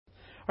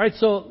All right,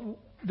 so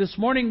this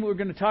morning we're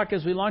going to talk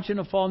as we launch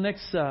into fall.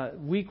 Next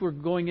week we're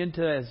going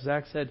into, as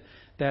Zach said,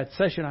 that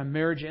session on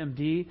Marriage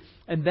MD.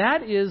 And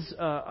that is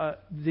a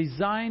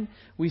design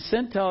we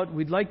sent out.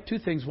 We'd like two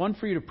things. One,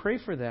 for you to pray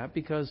for that,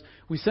 because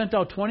we sent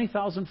out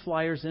 20,000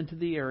 flyers into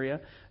the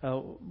area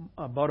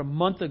about a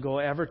month ago,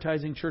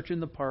 advertising Church in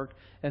the Park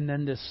and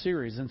then this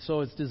series. And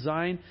so it's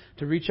designed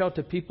to reach out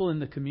to people in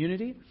the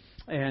community.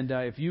 And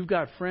if you've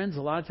got friends,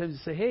 a lot of times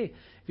you say, hey,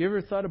 have you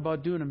ever thought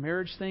about doing a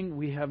marriage thing?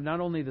 We have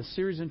not only the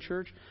series in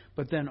church,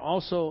 but then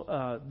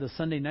also the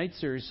Sunday night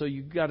series. So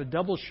you've got a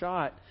double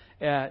shot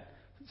at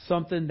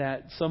something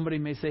that somebody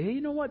may say, hey,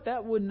 you know what,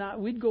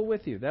 we'd go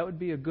with you. That would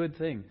be a good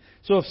thing.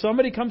 So if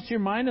somebody comes to your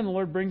mind and the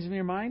Lord brings them to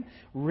your mind,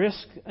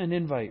 risk an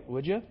invite,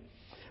 would you?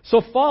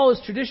 So fall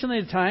is traditionally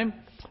a time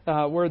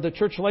where the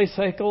church life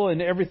cycle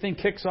and everything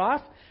kicks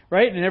off,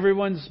 right? And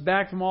everyone's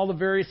back from all the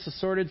various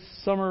assorted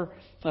summer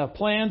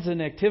plans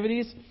and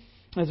activities.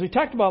 As we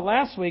talked about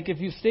last week, if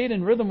you stayed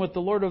in rhythm with the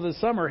Lord over the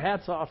summer,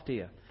 hats off to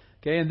you.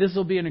 Okay, and this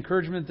will be an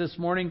encouragement this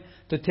morning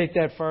to take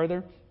that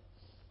farther.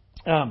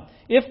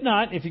 If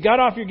not, if you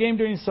got off your game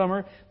during the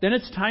summer, then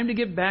it's time to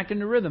get back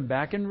into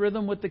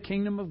rhythm with the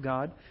kingdom of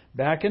God,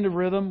 back into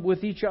rhythm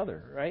with each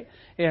other, right?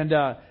 And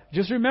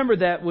just remember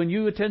that when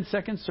you attend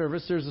second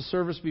service, there's a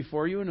service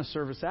before you and a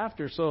service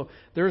after. So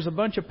there's a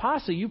bunch of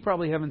posse you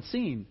probably haven't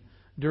seen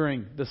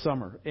during the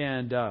summer.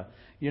 And,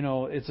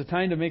 it's a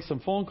time to make some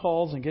phone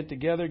calls and get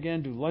together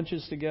again, do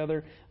lunches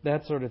together,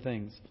 that sort of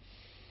things.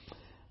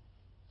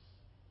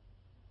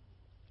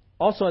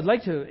 Also, I'd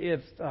like to, if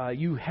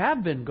you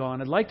have been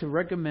gone, I'd like to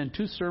recommend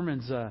two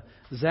sermons.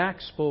 Zach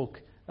spoke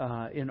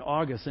in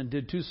August and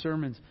did two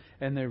sermons,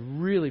 and they're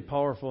really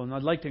powerful. And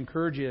I'd like to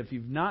encourage you, if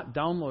you've not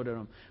downloaded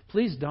them,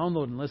 please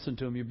download and listen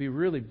to them. You'll be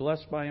really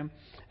blessed by them.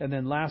 And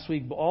then last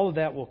week, all of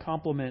that will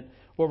complement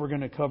what we're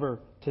going to cover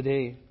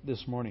today,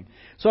 this morning.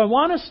 So I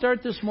want to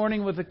start this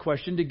morning with a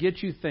question to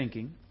get you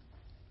thinking.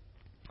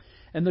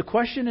 And the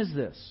question is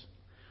this: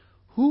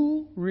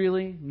 who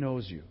really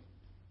knows you?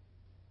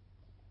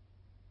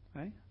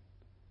 Right?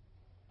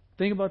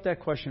 Think about that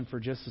question for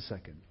just a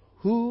second.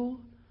 Who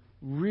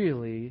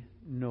really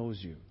knows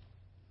you?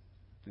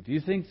 If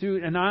you think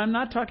through, and I'm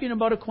not talking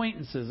about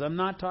acquaintances. I'm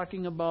not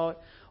talking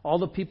about all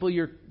the people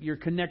you're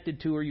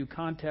connected to or you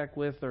contact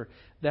with or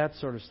that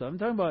sort of stuff. I'm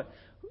talking about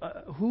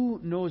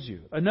who knows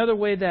you. Another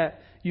way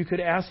that you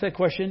could ask that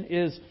question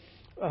is,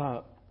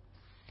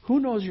 who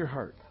knows your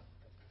heart?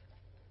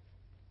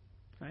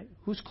 Right?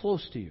 Who's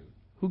close to you?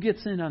 Who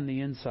gets in on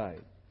the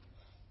inside?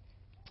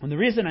 And the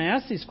reason I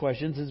ask these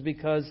questions is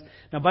because,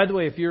 now, by the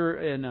way, if you're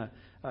in a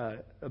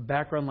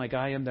background like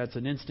I am, that's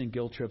an instant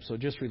guilt trip, so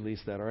just release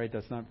that, all right?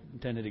 That's not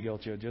intended to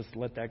guilt you. Just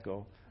let that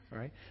go, all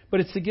right? But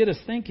it's to get us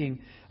thinking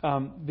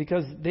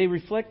because they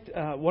reflect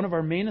one of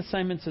our main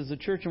assignments as a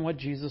church and what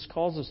Jesus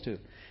calls us to.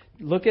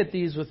 Look at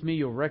these with me.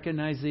 You'll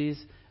recognize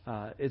these.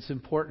 It's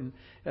important.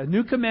 A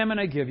new commandment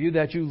I give you,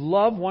 that you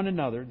love one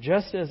another,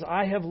 just as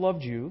I have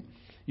loved you.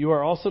 You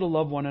are also to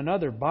love one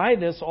another. By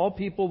this, all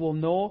people will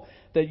know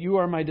that you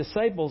are my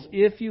disciples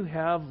if you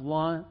have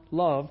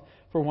love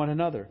for one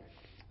another.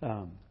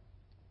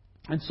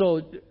 And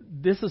so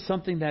this is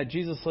something that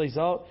Jesus lays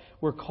out.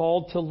 We're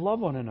called to love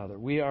one another.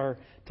 We are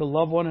to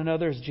love one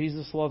another as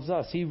Jesus loves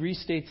us. He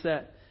restates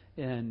that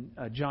in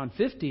John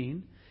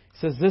 15. He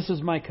says, this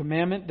is my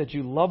commandment, that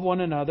you love one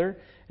another.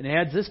 And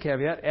adds this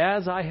caveat,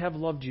 as I have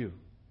loved you.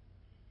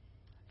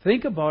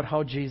 Think about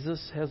how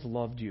Jesus has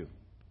loved you.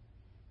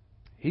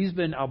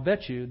 I'll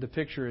bet you the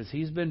picture is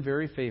he's been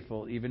very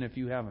faithful even if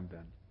you haven't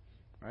been.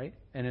 Right?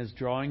 And is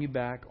drawing you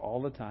back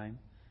all the time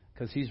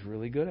because he's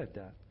really good at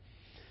that.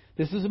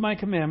 This is my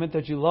commandment,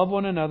 that you love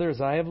one another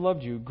as I have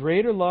loved you.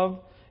 Greater love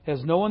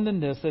has no one than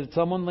this, that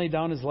someone lay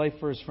down his life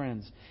for his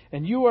friends.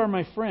 And you are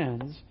my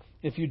friends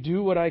if you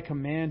do what I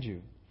command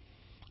you.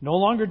 No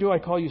longer do I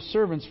call you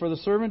servants, for the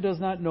servant does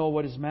not know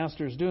what his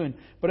master is doing,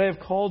 but I have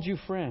called you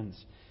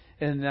friends.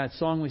 And that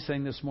song we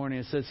sang this morning,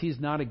 it says he's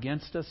not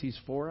against us, he's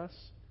for us.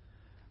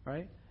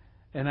 Right?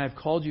 And I've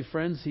called you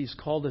friends. He's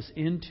called us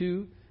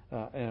into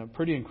a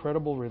pretty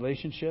incredible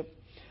relationship.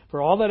 For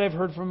all that I've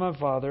heard from my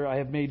Father, I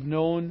have made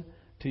known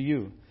to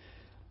you.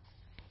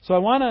 So I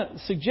want to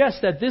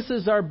suggest that this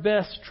is our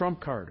best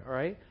trump card. All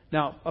right?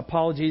 Now,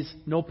 apologies,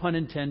 no pun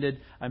intended.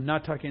 I'm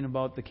not talking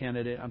about the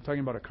candidate. I'm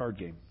talking about a card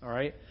game. All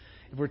right?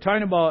 If we're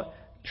talking about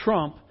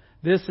Trump,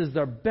 this is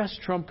our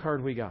best trump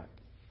card we got.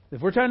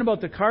 If we're talking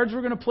about the cards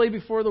we're going to play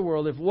before the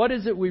world, what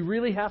is it we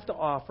really have to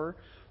offer?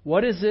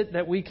 What is it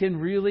that we can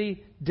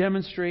really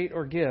demonstrate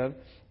or give?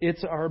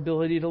 It's our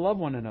ability to love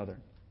one another.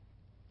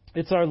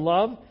 It's our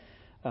love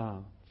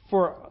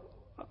for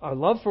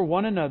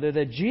one another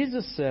that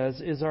Jesus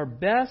says is our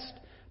best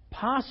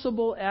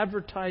possible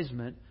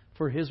advertisement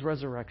for His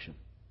resurrection.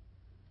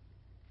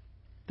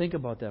 Think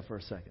about that for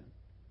a second.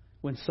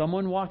 When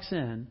someone walks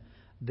in,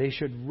 they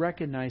should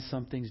recognize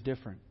something's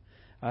different.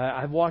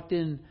 I've walked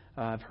in,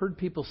 I've heard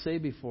people say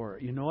before,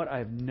 you know what,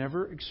 I've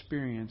never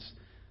experienced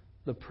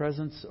the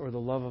presence or the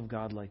love of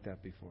God like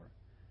that before.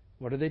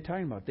 What are they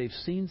talking about? They've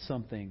seen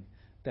something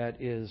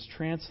that is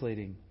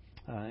translating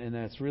And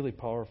that's really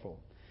powerful.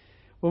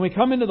 When we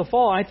come into the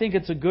fall, I think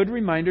it's a good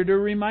reminder to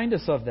remind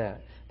us of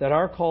that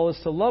our call is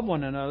to love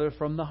one another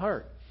from the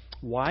heart.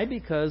 Why?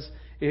 Because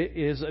it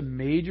is a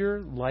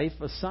major life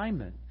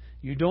assignment.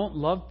 You don't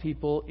love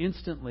people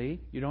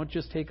instantly. You don't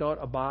just take out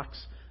a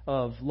box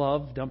of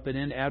love, dump it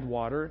in, add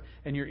water,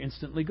 and you're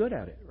instantly good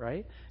at it,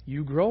 right?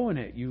 You grow in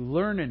it. You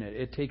learn in it.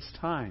 It takes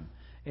time.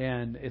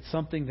 And it's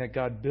something that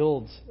God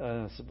builds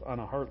on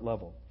a heart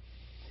level.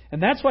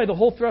 And that's why the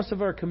whole thrust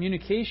of our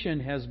communication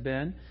has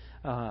been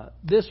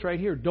this right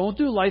here. Don't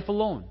do life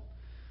alone.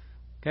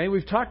 Okay,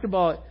 we've talked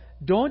about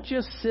don't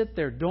just sit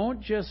there.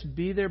 Don't just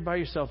be there by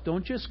yourself.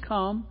 Don't just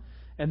come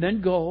and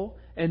then go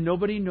and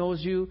nobody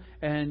knows you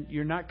and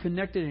you're not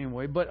connected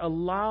anyway. But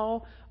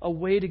allow a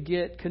way to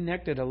get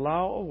connected.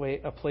 Allow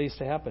a place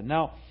to happen.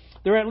 Now,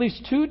 there are at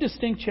least two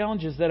distinct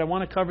challenges that I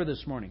want to cover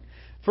this morning.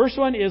 First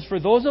one is for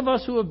those of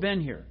us who have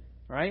been here,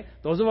 right?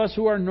 Those of us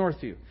who are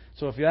Northview.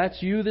 So if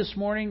that's you this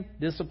morning,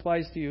 this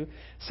applies to you.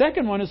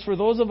 Second one is for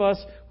those of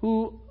us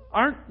who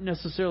aren't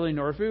necessarily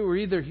Northview. We're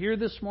either here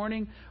this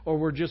morning or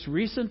we're just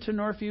recent to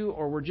Northview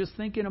or we're just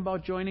thinking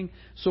about joining.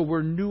 So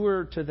we're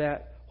newer to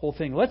that whole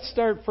thing. Let's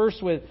start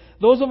first with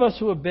those of us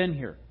who have been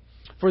here.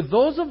 For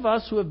those of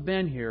us who have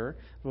been here,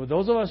 for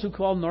those of us who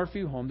call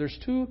Northview home, there's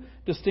two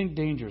distinct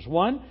dangers.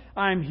 One,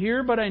 I'm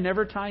here but I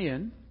never tie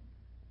in.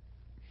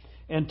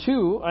 And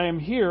two, I am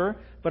here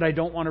but I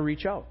don't want to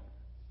reach out.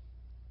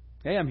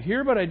 Okay, I'm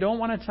here but I don't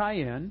want to tie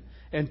in.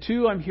 And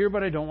two, I'm here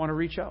but I don't want to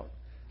reach out.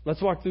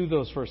 Let's walk through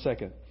those for a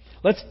second.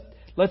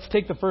 Let's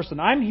take the first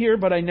one. I'm here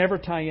but I never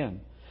tie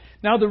in.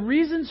 Now the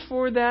reasons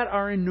for that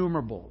are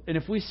innumerable. And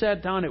if we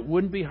sat down, it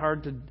wouldn't be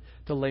hard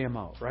to lay them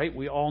out, right?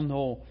 We all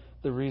know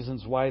the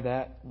reasons why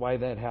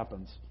that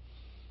happens.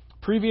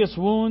 Previous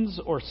wounds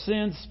or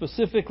sins,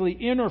 specifically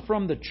in or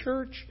from the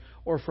church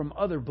or from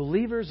other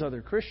believers,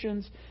 other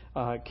Christians,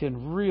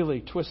 can really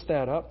twist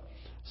that up.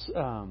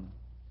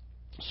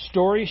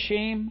 Story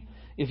shame.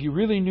 If you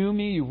really knew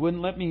me, you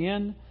wouldn't let me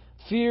in.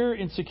 Fear,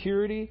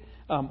 insecurity.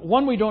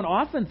 One we don't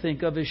often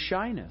think of is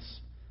shyness.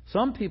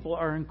 Some people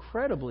are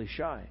incredibly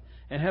shy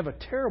and have a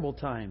terrible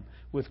time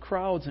with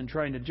crowds and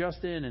trying to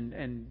adjust in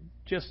and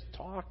just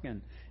talk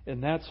and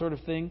that sort of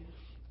thing.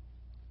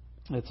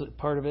 That's a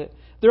part of it.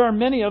 There are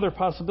many other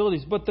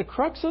possibilities, but the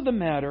crux of the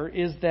matter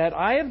is that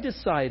I have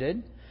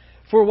decided,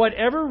 for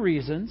whatever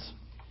reasons,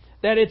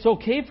 that it's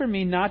okay for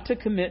me not to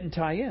commit and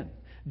tie in.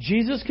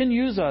 Jesus can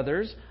use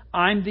others.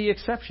 I'm the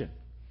exception.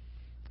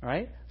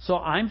 Right? So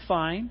I'm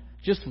fine.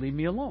 Just leave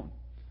me alone.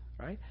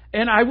 Right?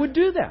 And I would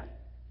do that.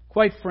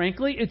 Quite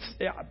frankly, it's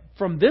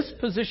from this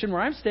position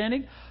where I'm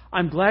standing,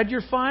 I'm glad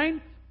you're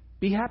fine.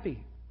 Be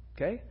happy.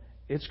 Okay?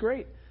 It's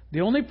great.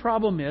 The only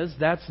problem is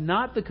that's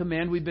not the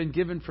command we've been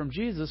given from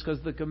Jesus,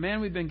 because the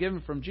command we've been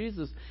given from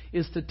Jesus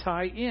is to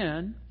tie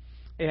in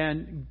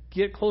and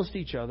get close to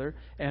each other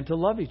and to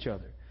love each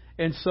other.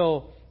 And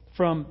so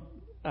from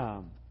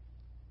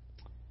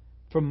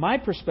my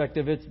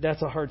perspective,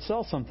 that's a hard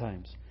sell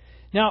sometimes.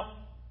 Now,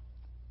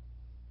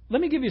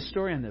 let me give you a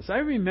story on this. I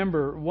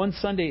remember one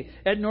Sunday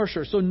at North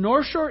Shore. So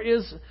North Shore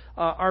is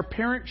our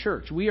parent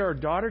church. We are a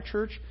daughter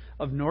church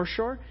of North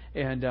Shore,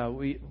 and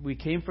we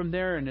came from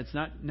there, and it's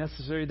not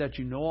necessary that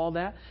you know all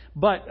that.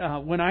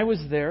 But when I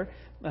was there,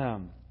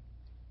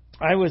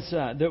 I was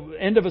the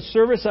end of a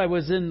service. I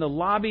was in the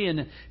lobby, and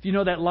if you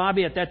know that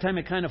lobby at that time,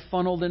 it kind of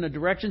funneled in a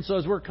direction. So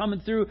as we're coming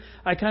through,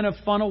 I kind of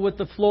funnel with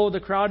the flow of the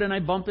crowd, and I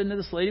bump into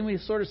this lady, and we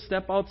sort of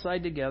step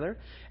outside together.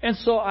 And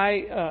so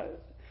I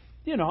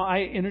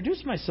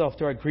introduced myself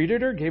to her. I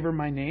greeted her, gave her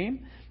my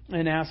name,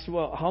 and asked,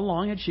 well, how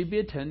long had she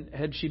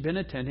been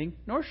attending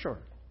North Shore?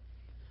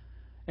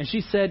 And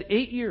she said,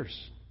 8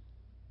 years.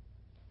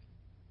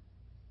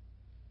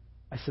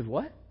 I said,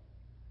 what?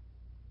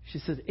 She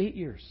said, 8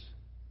 years.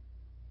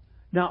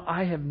 Now,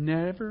 I have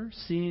never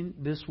seen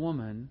this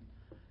woman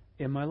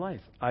in my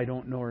life. I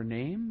don't know her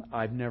name.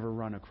 I've never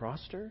run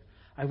across her.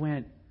 I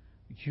went,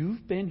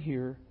 you've been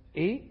here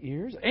 8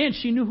 years? And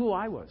she knew who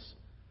I was.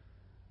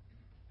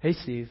 Hey,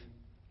 Steve.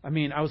 I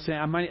was saying,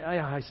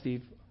 hi,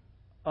 Steve.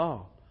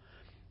 Oh.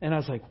 And I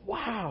was like,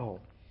 wow.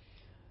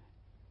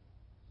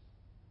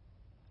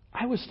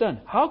 I was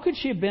stunned. How could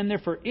she have been there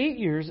for 8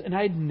 years and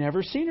I had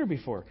never seen her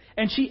before?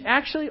 And she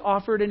actually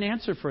offered an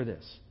answer for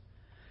this.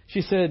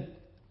 She said,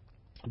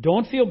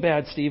 don't feel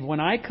bad, Steve. When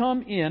I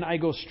come in, I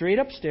go straight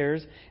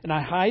upstairs and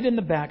I hide in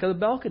the back of the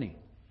balcony.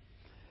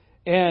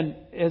 And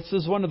this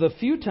is one of the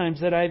few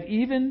times that I've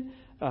even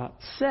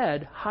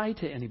said hi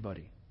to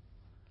anybody.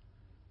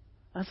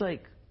 I was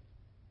like,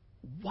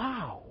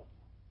 wow.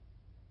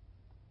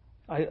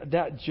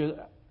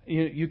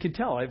 You can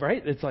tell,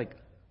 right? It's like,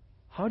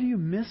 how do you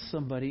miss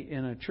somebody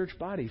in a church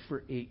body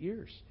for 8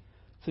 years?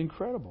 It's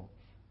incredible.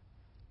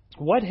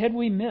 What had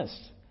we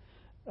missed?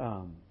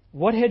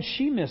 What had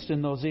she missed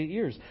in those 8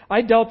 years?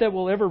 I doubt that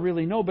we'll ever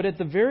really know, but at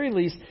the very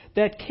least,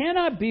 that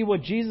cannot be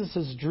what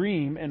Jesus'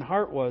 dream and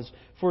heart was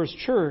for His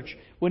church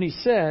when He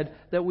said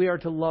that we are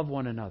to love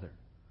one another.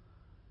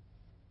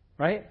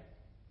 Right?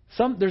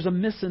 There's a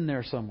miss in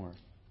there somewhere.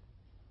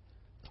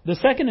 The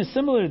second is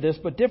similar to this,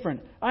 but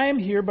different. I am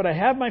here, but I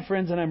have my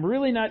friends, and I'm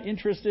really not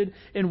interested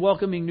in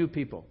welcoming new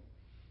people.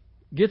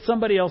 Get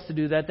somebody else to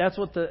do that. That's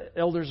what the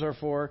elders are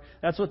for.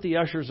 That's what the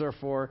ushers are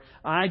for.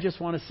 I just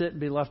want to sit and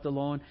be left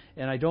alone,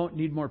 and I don't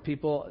need more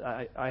people.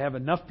 I have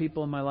enough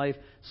people in my life,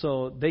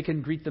 so they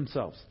can greet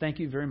themselves. Thank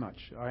you very much.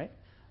 All right?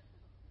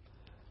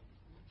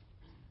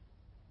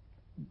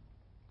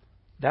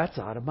 That's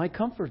out of my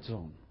comfort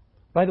zone.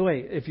 By the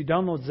way, if you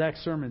download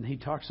Zach's sermon, he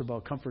talks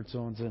about comfort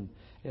zones and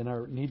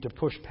our need to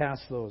push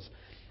past those.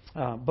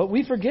 But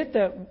we forget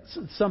that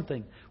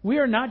something. We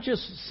are not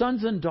just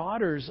sons and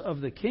daughters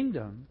of the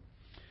kingdom,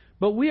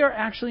 but we are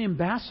actually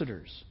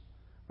ambassadors.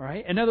 All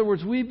right? In other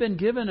words, we've been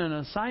given an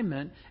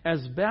assignment as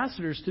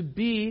ambassadors to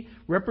be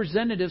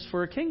representatives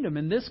for a kingdom.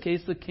 In this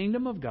case, the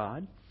kingdom of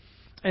God.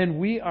 And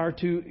we are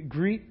to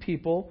greet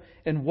people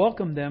and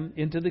welcome them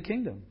into the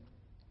kingdom.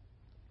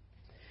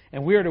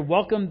 And we are to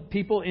welcome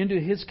people into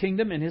His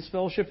kingdom and His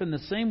fellowship in the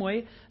same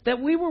way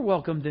that we were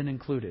welcomed and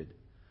included.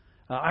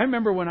 I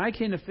remember when I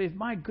came to faith,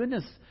 my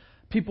goodness,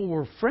 people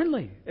were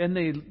friendly, and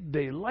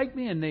they liked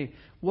me, and they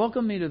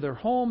welcomed me to their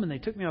home, and they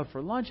took me out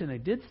for lunch, and they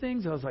did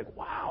things. I was like,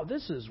 wow,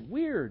 this is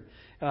weird.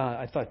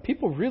 I thought,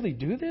 people really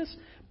do this?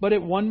 But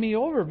it won me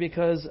over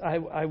because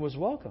I was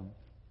welcome.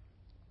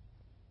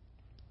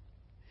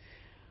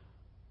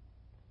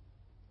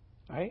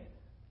 Right?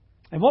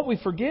 And what we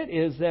forget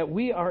is that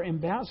we are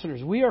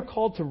ambassadors. We are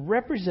called to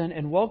represent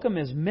and welcome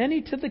as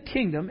many to the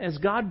kingdom as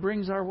God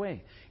brings our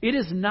way. It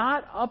is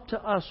not up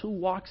to us who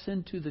walks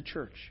into the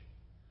church.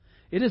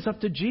 It is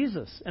up to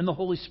Jesus and the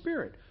Holy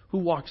Spirit who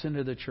walks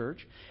into the church.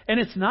 And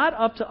it's not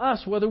up to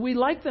us whether we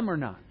like them or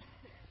not.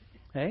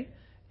 Okay?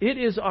 It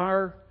is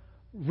our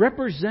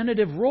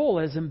representative role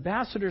as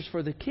ambassadors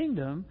for the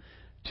kingdom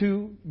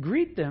to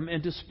greet them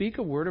and to speak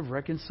a word of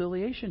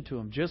reconciliation to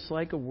them, just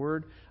like a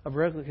word of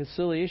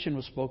reconciliation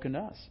was spoken to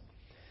us.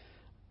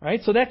 All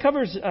right, so that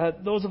covers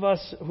those of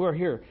us who are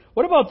here.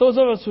 What about those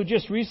of us who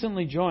just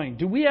recently joined?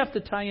 Do we have to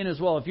tie in as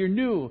well? If you're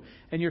new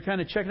and you're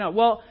kind of checking out,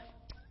 well,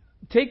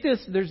 take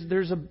this.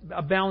 There's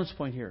a balance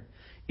point here.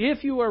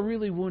 If you are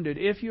really wounded,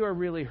 if you are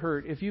really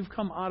hurt, if you've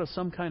come out of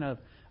some kind of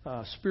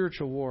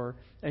spiritual war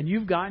and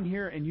you've gotten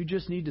here and you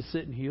just need to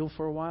sit and heal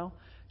for a while,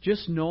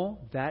 just know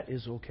that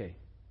is okay.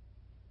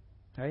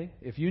 Okay?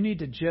 If you need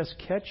to just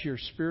catch your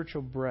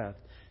spiritual breath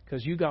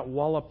because you got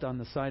walloped on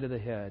the side of the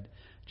head,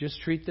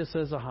 just treat this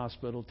as a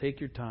hospital, take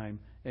your time,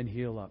 and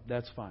heal up.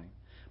 That's fine.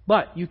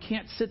 But you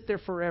can't sit there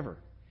forever.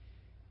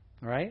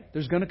 All right?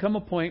 There's going to come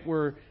a point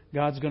where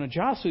God's going to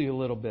jostle you a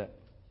little bit.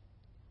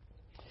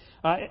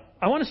 I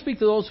want to speak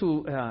to those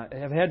who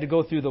have had to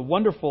go through the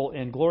wonderful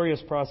and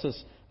glorious process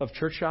of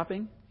church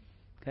shopping.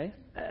 Okay?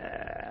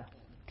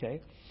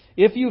 Okay.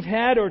 If you've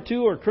had or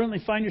currently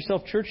find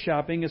yourself church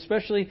shopping,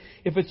 especially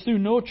if it's through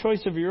no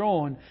choice of your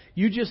own,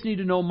 you just need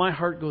to know my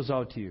heart goes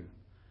out to you.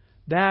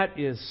 That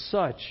is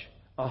such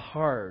a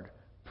hard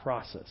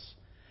process.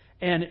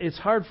 And it's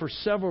hard for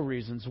several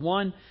reasons.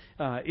 One,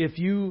 if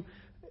you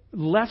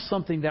left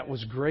something that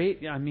was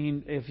great, I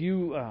mean, if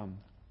you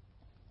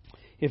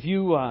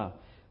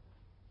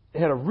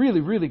had a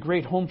really, really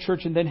great home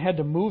church and then had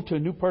to move to a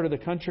new part of the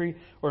country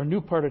or a new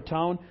part of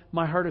town,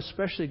 my heart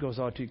especially goes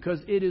out to you because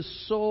it is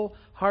so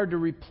hard to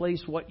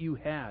replace what you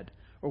had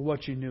or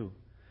what you knew.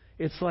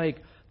 It's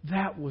like,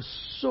 that was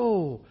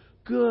so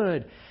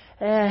good.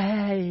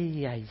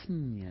 Right?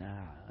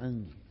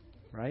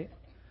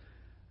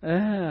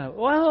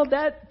 Well,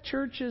 that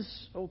church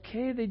is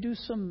okay. They do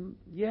some,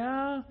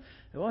 it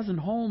wasn't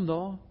home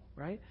though,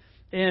 right?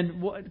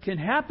 And what can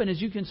happen is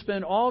you can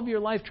spend all of your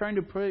life trying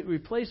to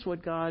replace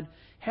what God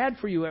had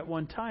for you at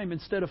one time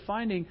instead of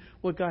finding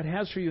what God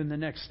has for you in the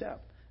next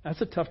step. That's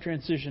a tough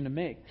transition to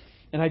make.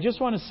 And I just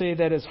want to say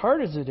that as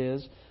hard as it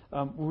is,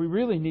 we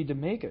really need to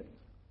make it.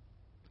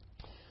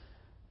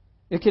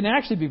 It can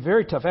actually be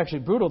very tough, actually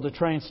brutal, to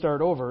try and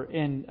start over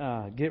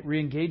and get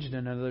re-engaged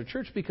in another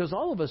church because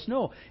all of us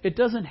know it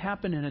doesn't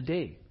happen in a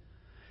day.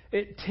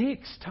 It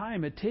takes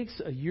time. It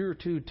takes a year or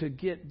two to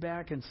get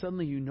back, and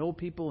suddenly you know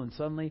people, and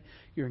suddenly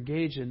you're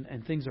engaged,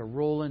 and things are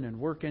rolling and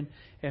working.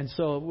 And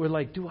so we're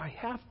like, do I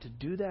have to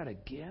do that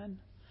again?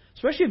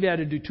 Especially if you had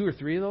to do 2 or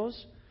 3 of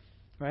those,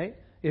 right?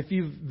 If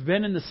you've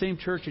been in the same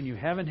church and you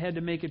haven't had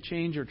to make a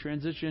change or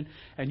transition,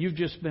 and you've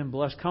just been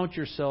blessed, count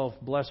yourself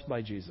blessed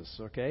by Jesus,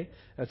 okay?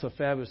 That's a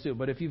fabulous deal.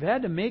 But if you've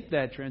had to make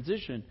that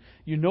transition,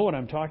 you know what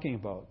I'm talking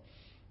about.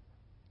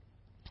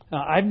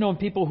 I've known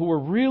people who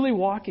were really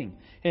walking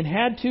and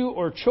had to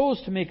or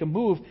chose to make a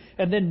move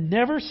and then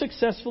never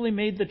successfully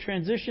made the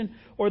transition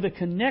or the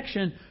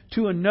connection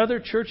to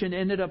another church and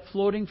ended up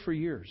floating for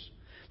years.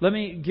 Let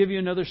me give you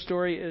another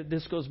story.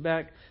 This goes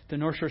back to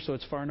North Shore, so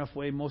it's far enough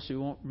away. Most of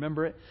you won't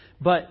remember it.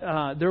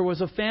 But there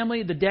was a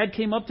family. The dad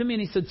came up to me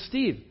and he said,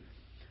 Steve,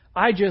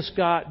 I just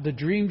got the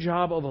dream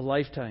job of a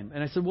lifetime.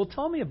 And I said, well,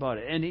 tell me about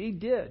it. And he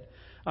did.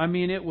 I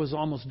mean, it was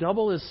almost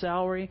double his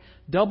salary,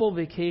 double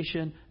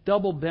vacation,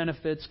 double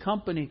benefits,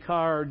 company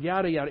car,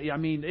 yada, yada. I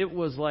mean, it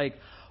was like,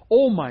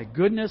 oh my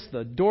goodness,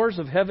 the doors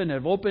of heaven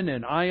have opened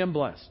and I am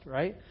blessed,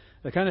 right?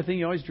 The kind of thing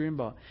you always dream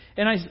about.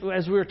 And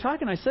as we were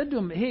talking, I said to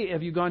him, hey,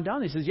 have you gone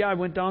down? He says, yeah, I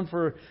went down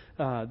for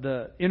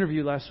the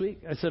interview last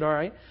week. I said, all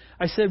right.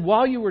 I said,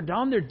 while you were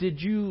down there,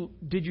 did you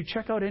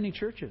check out any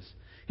churches?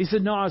 He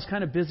said, no, I was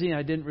kind of busy and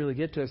I didn't really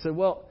get to it. I said,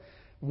 well,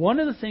 one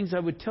of the things I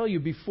would tell you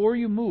before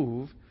you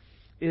move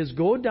is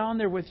go down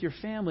there with your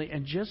family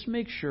and just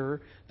make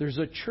sure there's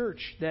a church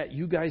that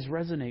you guys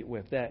resonate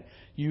with, that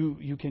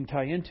you can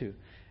tie into.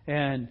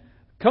 And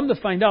come to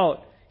find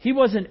out, he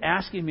wasn't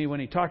asking me when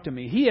he talked to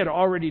me. He had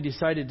already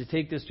decided to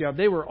take this job.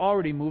 They were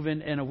already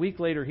moving, and a week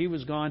later he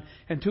was gone,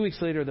 and 2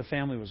 weeks later the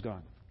family was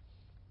gone.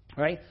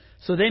 Right?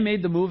 So they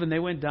made the move and they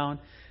went down.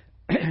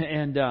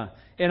 And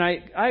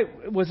I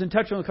was in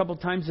touch with him a couple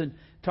of times and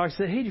talked.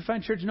 Said, hey, did you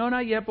find church? No,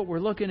 not yet, but we're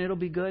looking. It'll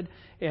be good.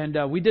 And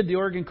we did the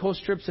Oregon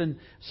Coast trips, and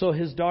so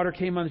his daughter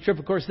came on the trip.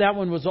 Of course, that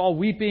one was all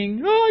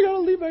weeping. Oh, I got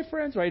to leave my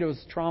friends. Right? It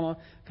was trauma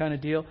kind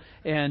of deal.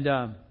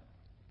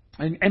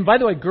 And by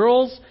the way,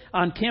 girls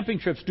on camping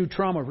trips do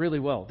trauma really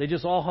well. They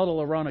just all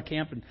huddle around a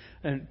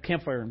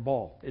campfire and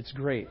bawl. It's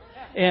great.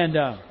 And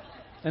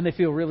they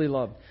feel really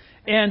loved.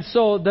 And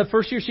so the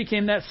first year she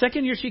came, that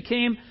second year she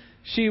came,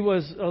 she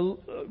was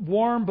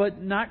warm, but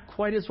not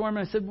quite as warm.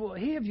 And I said, well,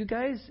 hey,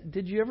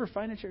 did you ever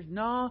find a church?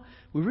 No,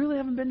 we really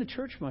haven't been to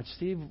church much,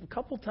 Steve. A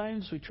couple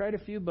times we tried a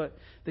few, but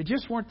they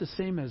just weren't the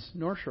same as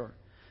North Shore.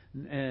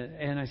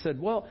 And I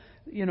said, well,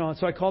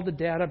 so I called the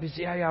dad up. He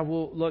said, yeah,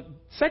 well, look,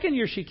 second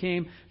year she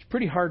came, she's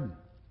pretty hardened.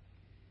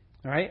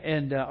 All right.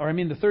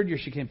 The third year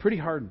she came pretty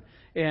hardened.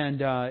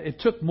 And it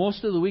took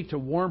most of the week to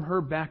warm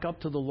her back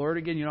up to the Lord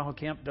again. You know how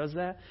camp does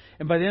that?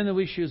 And by the end of the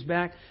week, she was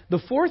back. The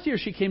fourth year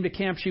she came to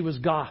camp, she was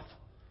goth.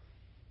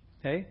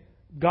 Okay?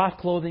 Goth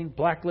clothing,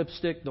 black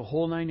lipstick, the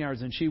whole 9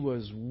 yards. And she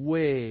was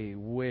way,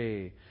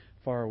 way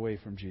far away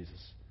from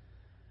Jesus.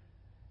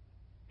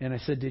 And I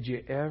said, did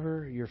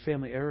your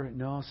family ever?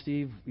 No,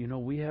 Steve,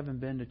 we haven't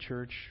been to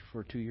church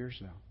for 2 years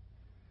now.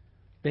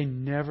 They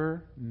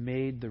never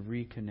made the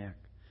reconnect.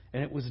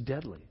 And it was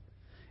deadly.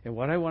 And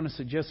what I want to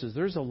suggest is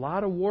there's a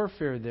lot of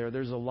warfare there.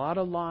 There's a lot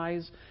of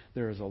lies.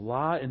 There's a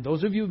lot. And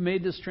those of you who've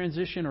made this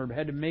transition or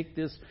had to make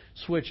this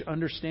switch,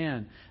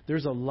 understand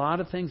there's a lot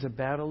of things to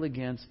battle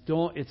against.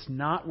 It's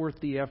not worth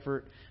the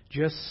effort.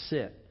 Just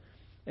sit.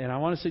 And I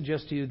want to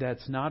suggest to you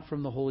that's not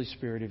from the Holy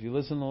Spirit. If you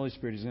listen to the Holy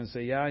Spirit, He's going to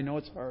say, yeah, I know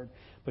it's hard,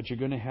 but you're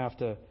going to have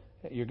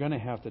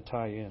to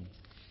tie in.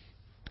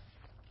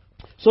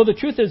 So the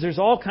truth is there's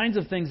all kinds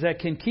of things that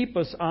can keep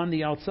us on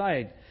the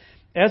outside.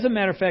 As a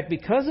matter of fact,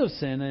 because of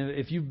sin,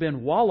 if you've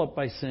been walloped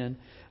by sin,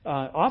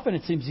 often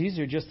it seems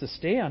easier just to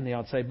stay on the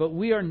outside. But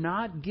we are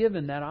not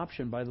given that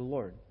option by the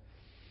Lord.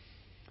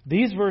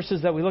 These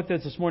verses that we looked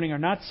at this morning are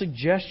not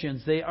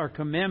suggestions. They are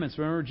commandments.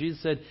 Remember,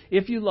 Jesus said,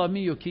 if you love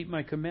me, you'll keep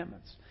my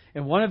commandments.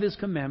 And one of His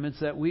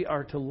commandments that we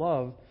are to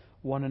love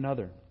one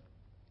another.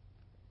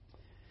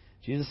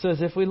 Jesus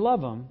says if we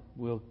love Him,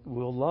 we'll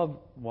love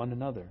one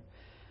another.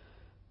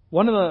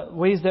 One of the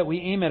ways that we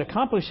aim at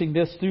accomplishing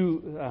this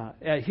through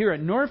here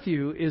at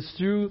Northview is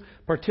through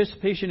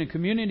participation in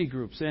community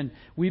groups. And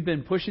we've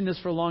been pushing this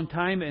for a long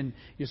time. And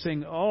you're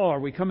saying, oh, are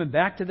we coming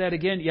back to that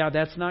again? Yeah,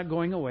 that's not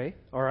going away.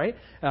 All right.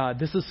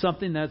 This is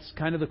something that's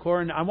kind of the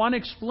core. And I want to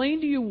explain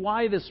to you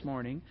why this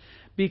morning.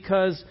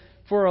 Because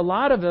for a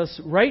lot of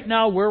us, right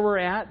now where we're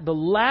at, the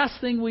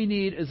last thing we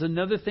need is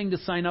another thing to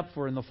sign up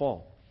for in the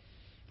fall.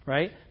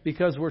 Right?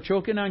 Because we're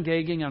choking on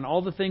gagging on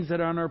all the things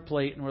that are on our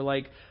plate. And we're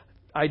like,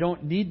 I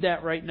don't need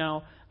that right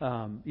now.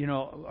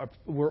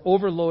 We're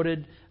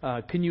overloaded.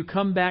 Can you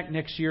come back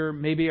next year?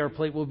 Maybe our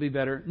plate will be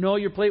better. No,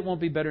 your plate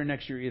won't be better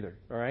next year either.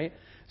 All right?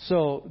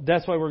 So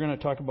that's why we're going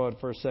to talk about it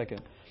for a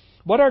second.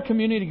 What are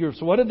community groups?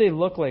 What do they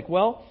look like?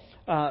 Well,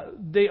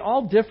 they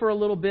all differ a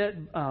little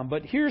bit,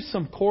 but here's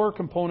some core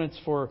components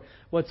for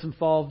what's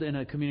involved in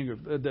a community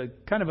group. The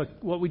kind of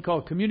what we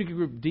call community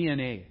group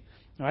DNA.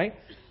 All right?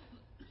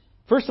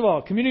 First of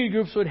all, community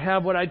groups would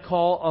have what I'd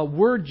call a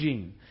word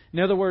gene. In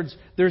other words,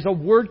 there's a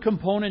word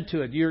component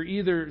to it. You're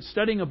either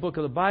studying a book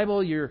of the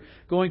Bible, you're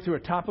going through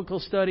a topical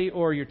study,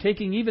 or you're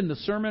taking even the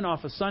sermon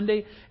off a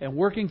Sunday and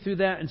working through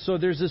that. And so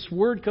there's this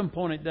word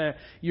component that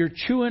you're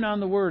chewing on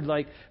the word.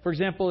 Like, for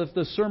example, if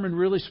the sermon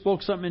really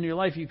spoke something in your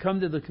life, you come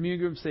to the community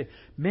group and say,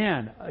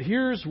 man,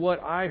 here's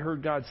what I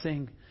heard God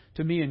saying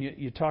to me, and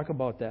you talk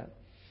about that.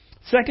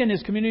 Second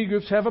is community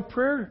groups have a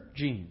prayer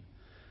gene.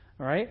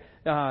 All right?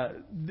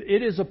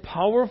 It is a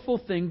powerful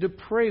thing to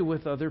pray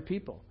with other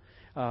people.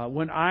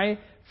 When I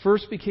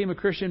first became a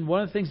Christian,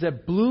 one of the things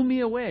that blew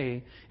me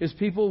away is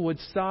people would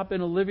stop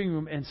in a living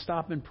room and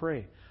stop and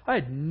pray. I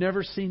had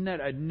never seen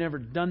that. I'd never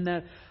done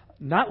that.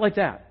 Not like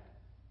that.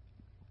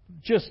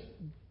 Just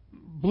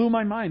blew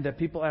my mind that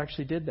people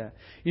actually did that.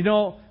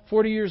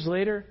 40 years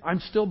later, I'm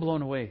still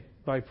blown away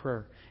by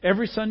prayer.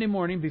 Every Sunday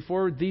morning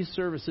before these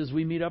services,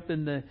 we meet up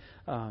in the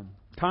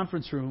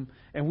conference room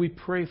and we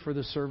pray for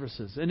the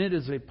services. And it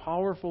is a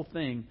powerful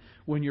thing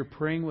when you're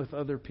praying with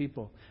other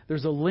people.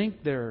 There's a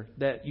link there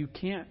that you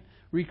can't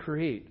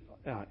recreate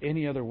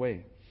any other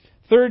way.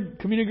 Third,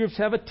 community groups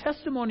have a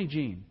testimony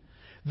gene.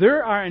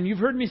 There are, and you've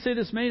heard me say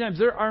this many times,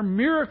 there are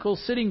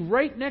miracles sitting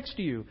right next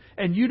to you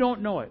and you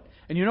don't know it.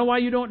 And you know why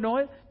you don't know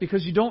it?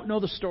 Because you don't know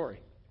the story.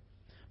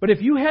 But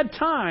if you had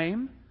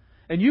time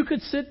and you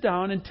could sit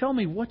down and tell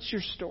me, what's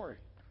your story?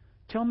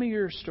 Tell me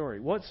your story.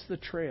 What's the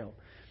trail?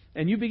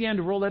 And you began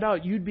to roll that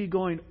out, you'd be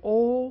going,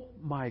 oh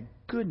my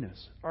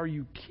goodness, are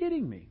you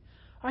kidding me?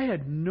 I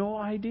had no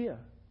idea.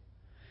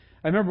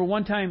 I remember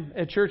one time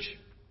at church,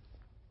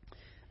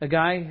 a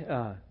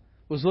guy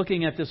was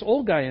looking at this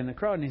old guy in the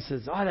crowd, and he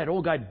says, that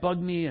old guy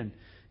bugged me, and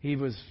he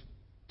was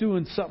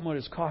doing something with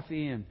his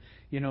coffee, and,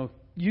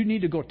 you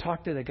need to go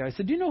talk to that guy. I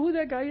said, do you know who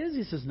that guy is?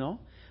 He says, no.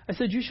 I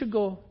said, you should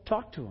go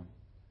talk to him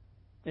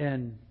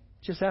and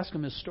just ask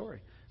him his story.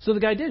 So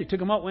the guy did. He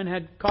took him out, went and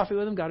had coffee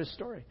with him, got his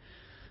story.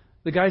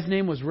 The guy's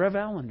name was Rev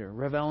Allender.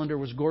 Rev Allender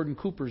was Gordon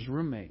Cooper's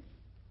roommate.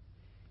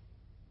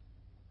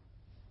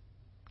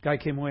 Guy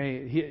came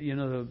away,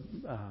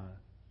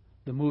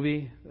 the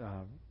movie,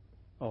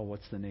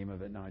 what's the name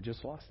of it now? I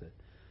just lost it.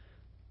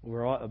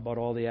 About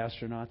all the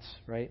astronauts,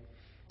 right?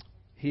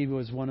 He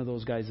was one of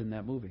those guys in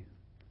that movie.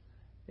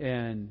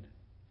 And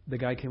the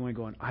guy came away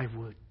going, I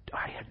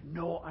had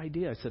no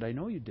idea. I said, I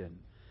know you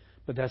didn't.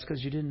 But that's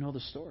because you didn't know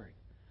the story.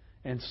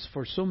 And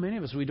for so many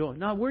of us, we don't.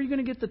 Now, where are you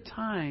going to get the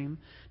time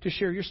to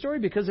share your story?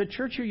 Because at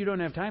church here, you don't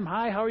have time.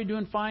 Hi, how are you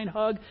doing? Fine.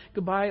 Hug.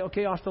 Goodbye.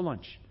 Okay, off to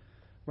lunch.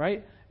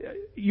 Right?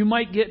 You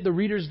might get the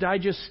Reader's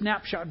Digest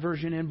snapshot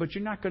version in, but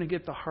you're not going to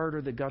get the heart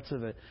or the guts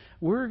of it.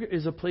 Where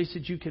is a place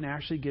that you can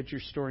actually get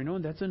your story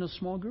known? That's in a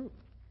small group.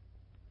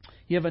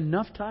 You have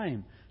enough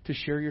time to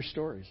share your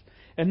stories.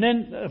 And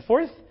then the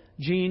fourth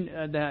gene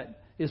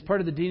that is part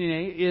of the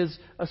DNA is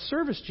a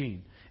service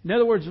gene. In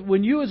other words,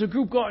 when you as a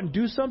group go out and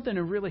do something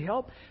and really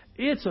help,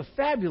 it's a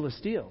fabulous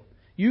deal.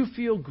 You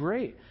feel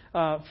great.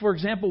 For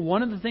example,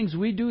 one of the things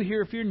we do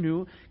here, if you're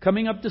new,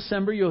 coming up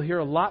December, you'll hear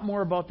a lot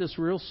more about this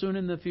real soon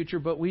in the future,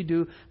 but we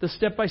do the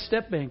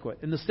Step-by-Step Banquet.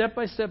 And the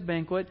Step-by-Step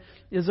Banquet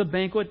is a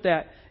banquet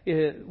that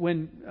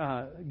when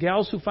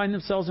gals who find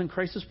themselves in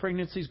crisis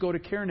pregnancies go to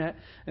CareNet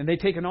and they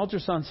take an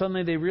ultrasound,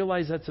 suddenly they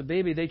realize that's a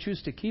baby. They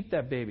choose to keep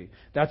that baby.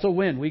 That's a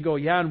win. We go,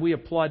 and we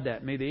applaud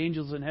that. May the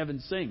angels in heaven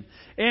sing.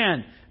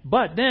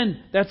 But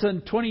then that's a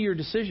 20-year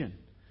decision.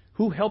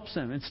 Who helps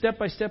them? And Step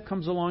by Step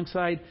comes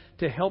alongside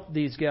to help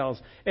these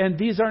gals. And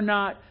these are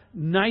not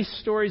nice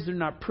stories. They're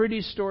not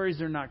pretty stories.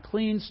 They're not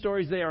clean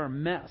stories. They are a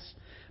mess.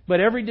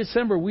 But every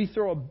December we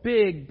throw a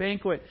big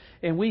banquet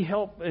and we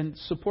help and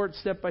support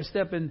Step by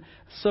Step. And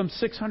some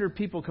 600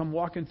 people come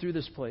walking through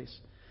this place.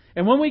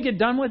 And when we get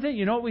done with it,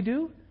 you know what we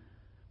do?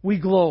 We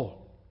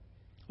glow.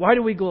 Why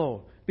do we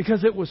glow?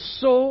 Because it was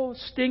so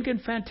stinking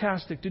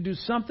fantastic to do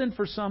something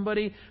for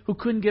somebody who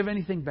couldn't give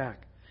anything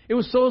back. It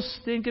was so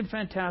stinking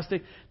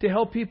fantastic to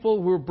help people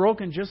who were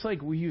broken just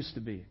like we used to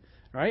be,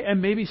 right?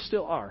 And maybe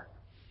still are,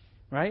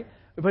 right?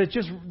 But it's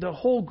just the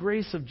whole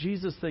grace of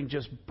Jesus thing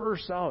just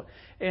bursts out.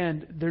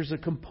 And there's a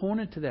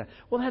component to that.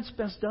 Well, that's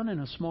best done in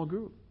a small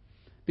group.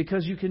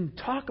 Because you can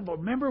talk about,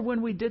 remember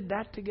when we did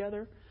that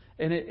together?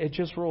 And it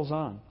just rolls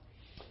on.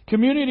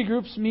 Community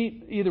groups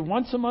meet either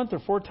once a month or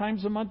 4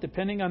 times a month,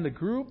 depending on the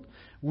group.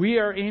 We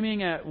are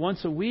aiming at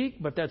once a week,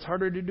 but that's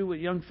harder to do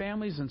with young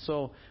families. And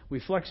so we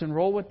flex and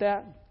roll with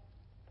that.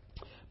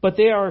 But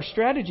they are a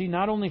strategy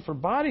not only for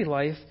body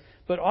life,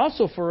 but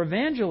also for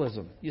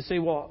evangelism. You say,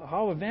 well,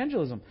 how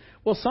evangelism?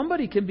 Well,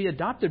 somebody can be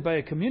adopted by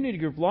a community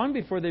group long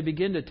before they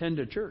begin to attend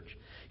a church.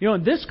 You know,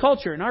 in this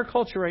culture, in our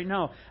culture right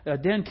now,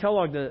 Dan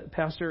Kellogg, the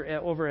pastor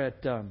over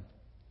at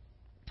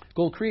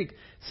Gold Creek,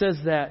 says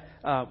that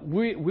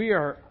we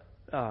are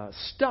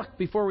stuck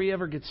before we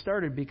ever get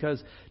started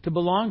because to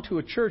belong to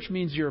a church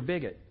means you're a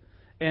bigot.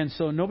 And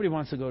so nobody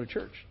wants to go to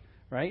church.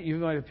 Right? You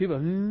might have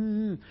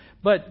people,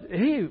 but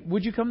hey,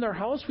 would you come to our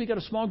house? We got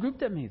a small group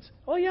that meets.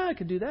 Oh yeah, I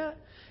could do that.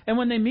 And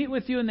when they meet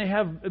with you and they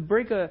have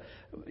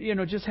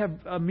just have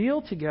a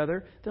meal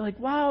together, they're like,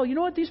 wow, you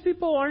know what? These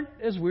people aren't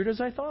as weird as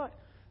I thought.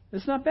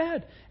 It's not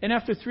bad. And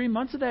after 3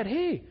 months of that,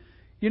 hey,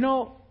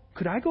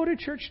 could I go to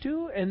church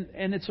too? And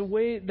it's a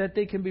way that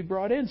they can be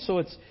brought in.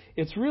 So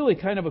it's really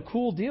kind of a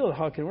cool deal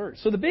how it can work.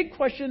 So the big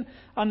question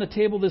on the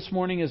table this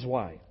morning is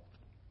why?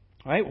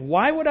 All right?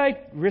 Why would I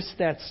risk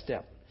that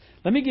step?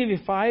 Let me give you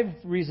 5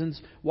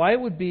 reasons why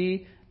it would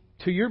be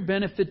to your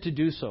benefit to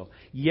do so.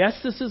 Yes,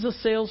 this is a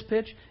sales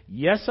pitch.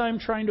 Yes, I'm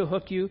trying to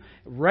hook you.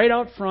 Right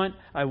out front,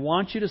 I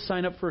want you to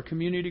sign up for a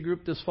community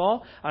group this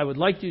fall. I would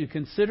like you to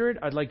consider it.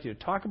 I'd like you to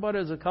talk about it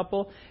as a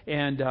couple.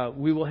 And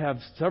we will have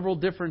several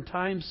different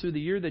times through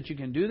the year that you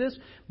can do this.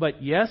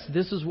 But yes,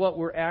 this is what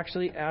we're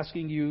actually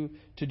asking you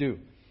to do.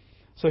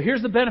 So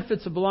here's the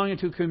benefits of belonging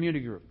to a community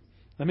group.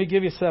 Let me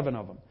give you 7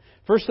 of them.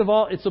 First of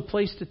all, it's a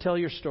place to tell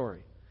your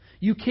story.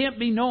 You can't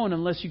be known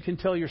unless you can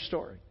tell your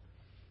story.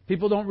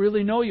 People don't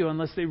really know you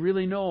unless they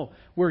really know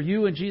where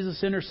you and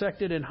Jesus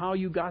intersected and how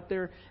you got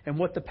there and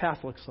what the path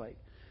looks like.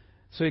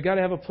 So you've got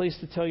to have a place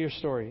to tell your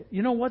story.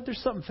 You know what?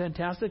 There's something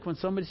fantastic when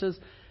somebody says,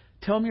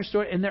 tell them your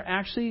story, and they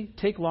actually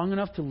take long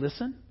enough to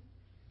listen,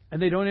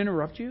 and they don't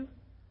interrupt you,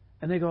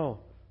 and they go,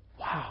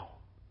 wow,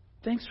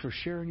 thanks for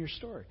sharing your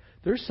story.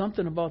 There's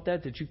something about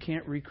that you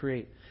can't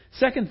recreate.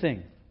 Second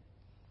thing,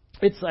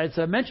 it's, as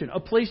I mentioned,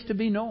 a place to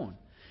be known.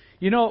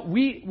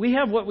 We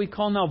have what we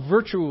call now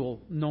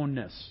virtual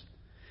knownness.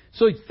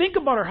 So think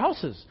about our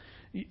houses.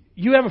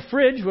 You have a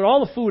fridge with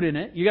all the food in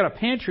it. You got a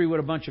pantry with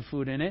a bunch of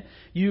food in it.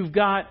 You've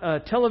got a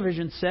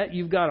television set.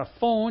 You've got a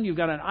phone. You've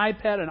got an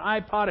iPad, an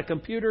iPod, a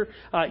computer.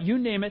 You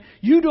name it.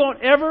 You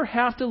don't ever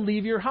have to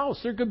leave your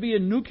house. There could be a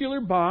nuclear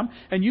bomb,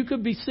 and you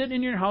could be sitting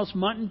in your house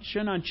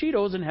munching on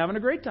Cheetos and having a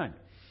great time.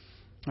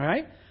 All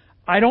right?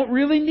 I don't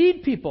really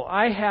need people.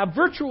 I have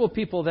virtual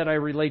people that I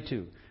relate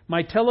to.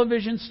 My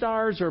television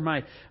stars or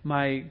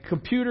my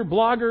computer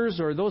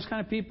bloggers or those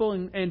kind of people.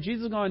 And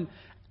Jesus is going,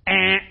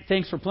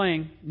 thanks for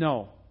playing.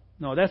 No,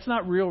 that's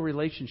not real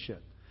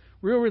relationship.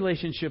 Real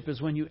relationship is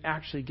when you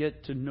actually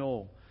get to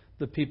know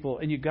the people,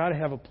 and you got to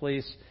have a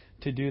place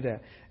to do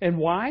that. And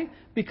why?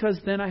 Because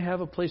then I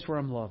have a place where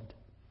I'm loved.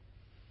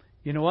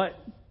 You know what?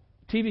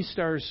 TV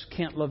stars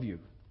can't love you.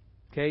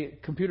 Okay?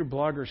 Computer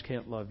bloggers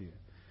can't love you.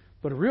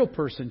 But a real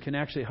person can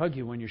actually hug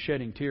you when you're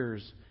shedding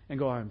tears and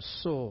go, I'm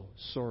so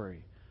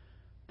sorry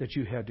that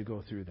you had to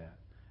go through that.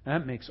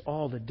 And that makes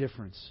all the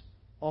difference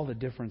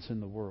in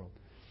the world.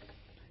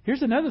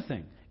 Here's another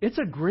thing. It's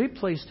a great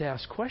place to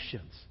ask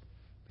questions.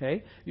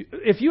 Okay?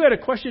 If you had a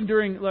question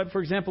during, like,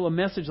 for example, a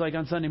message like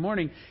on Sunday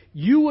morning,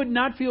 you would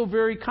not feel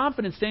very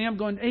confident standing up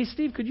going, hey,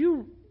 Steve, could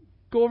you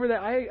go over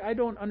that? I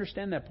don't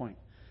understand that point.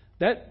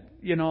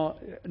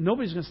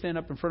 Nobody's going to stand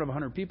up in front of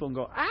 100 people and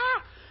go,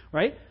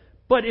 right?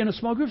 But in a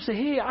small group, say,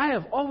 hey, I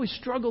have always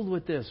struggled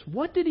with this.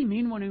 What did he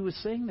mean when he was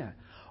saying that?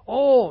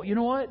 Oh, you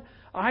know what?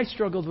 I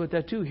struggled with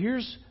that too.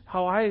 Here's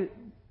how I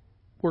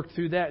worked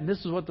through that, and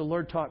this is what the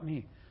Lord taught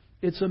me.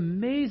 It's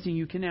amazing.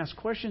 You can ask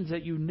questions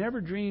that you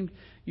never dreamed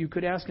you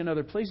could ask in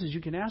other places.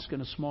 You can ask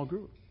in a small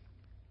group.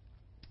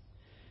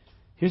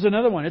 Here's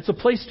another one. It's a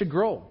place to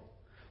grow.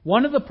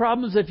 One of the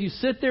problems if you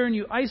sit there and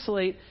you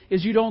isolate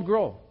is you don't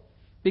grow.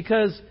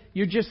 Because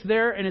you're just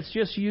there and it's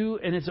just you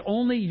and it's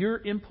only your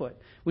input.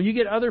 When you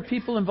get other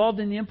people involved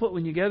in the input,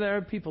 when you get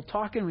other people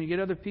talking, when you get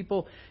other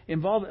people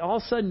involved, all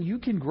of a sudden you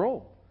can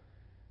grow.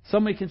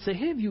 Somebody can say,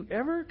 hey, have you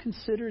ever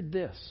considered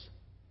this?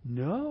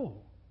 No.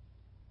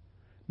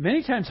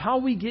 Many times how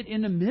we get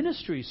into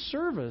ministry,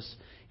 service,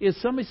 is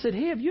somebody said,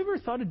 hey, have you ever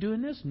thought of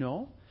doing this?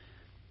 No.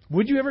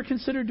 Would you ever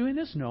consider doing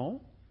this?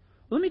 No.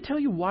 Let me tell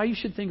you why you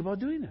should think about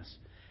doing this.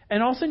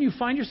 And all of a sudden you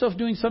find yourself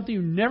doing something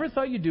you never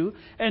thought you'd do.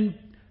 And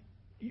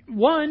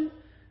one,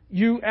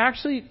 you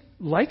actually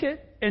like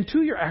it. And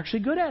two, you're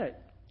actually good at it.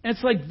 And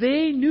it's like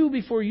they knew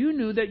before you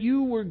knew that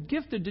you were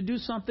gifted to do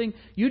something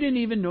you didn't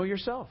even know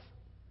yourself.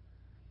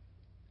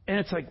 And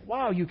it's like,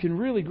 wow, you can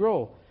really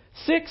grow.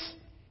 6,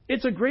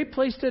 it's a great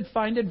place to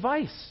find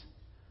advice.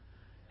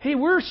 Hey,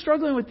 we're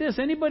struggling with this.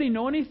 Anybody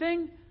know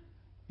anything?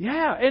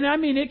 Yeah. And I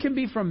mean, it can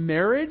be from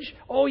marriage.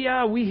 Oh,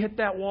 yeah, we hit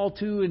that wall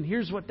too. And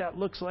here's what that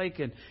looks like.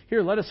 And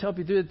here, let us help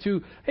you through it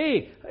too.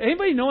 Hey,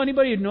 anybody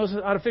who knows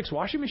how to fix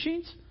washing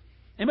machines?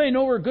 Anybody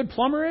know where a good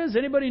plumber is?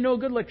 Anybody know a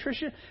good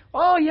electrician?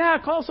 Oh, yeah,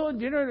 call someone,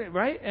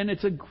 right? And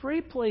it's a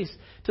great place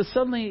to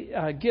suddenly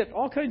get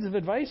all kinds of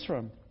advice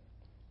from.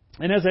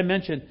 And as I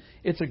mentioned,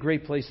 it's a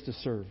great place to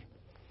serve.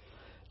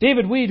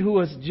 David Weed, who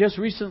was just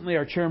recently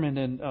our chairman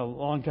and a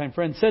longtime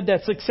friend, said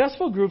that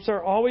successful groups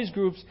are always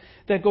groups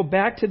that go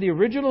back to the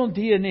original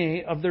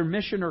DNA of their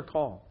mission or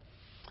call.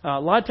 A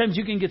lot of times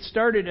you can get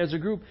started as a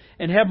group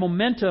and have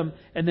momentum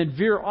and then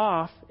veer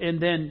off and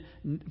then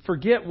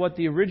forget what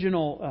the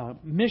original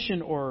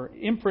mission or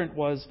imprint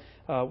was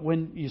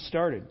when you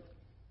started.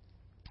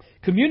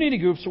 Community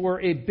groups were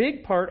a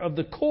big part of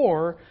the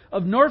core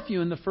of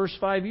Northview in the first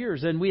 5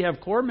 years. And we have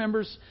core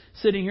members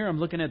sitting here. I'm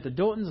looking at the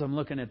Dotons. I'm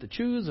looking at the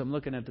Chews. I'm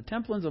looking at the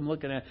Templins.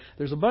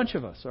 There's a bunch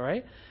of us, all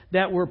right,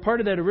 that were part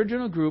of that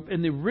original group.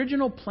 And the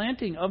original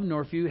planting of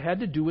Northview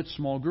had to do with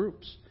small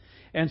groups.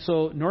 And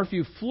so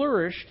Northview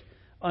flourished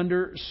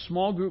under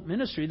small group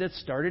ministry that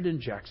started in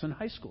Jackson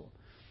High School.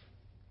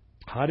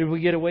 How did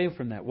we get away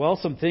from that? Well,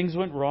 some things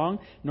went wrong.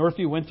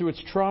 Northview went through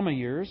its trauma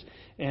years,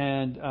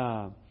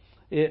 and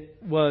it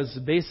was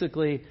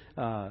basically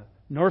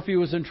Northview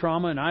was in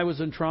trauma, and I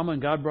was in trauma,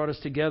 and God brought us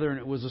together, and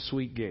it was a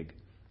sweet gig.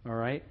 All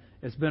right?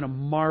 It's been a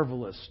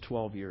marvelous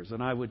 12 years,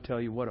 and I would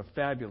tell you what a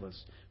fabulous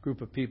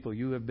group of people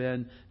you have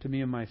been to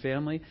me and my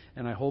family,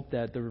 and I hope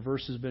that the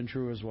reverse has been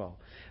true as well.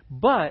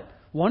 But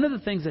one of the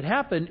things that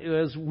happened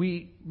is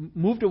we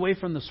moved away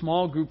from the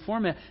small group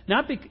format,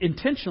 not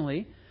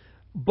intentionally,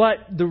 but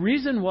the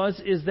reason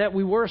is that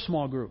we were a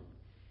small group.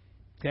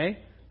 Okay?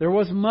 There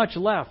wasn't much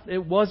left.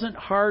 It wasn't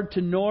hard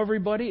to know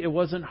everybody. It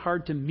wasn't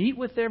hard to meet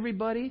with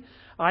everybody.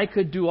 I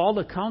could do all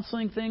the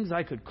counseling things.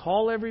 I could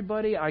call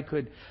everybody.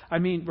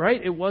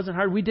 Right? It wasn't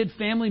hard. We did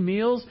family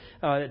meals.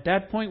 At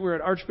that point, we were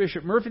at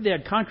Archbishop Murphy. They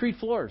had concrete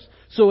floors.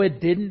 So it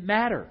didn't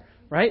matter.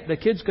 Right? The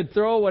kids could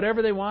throw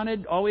whatever they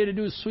wanted. All we had to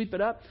do is sweep it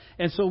up.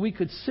 And so we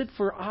could sit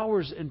for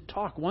hours and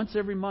talk once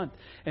every month.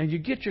 And you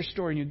get your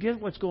story and you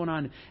get what's going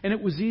on. And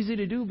it was easy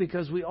to do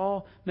because we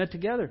all met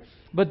together.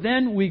 But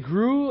then we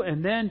grew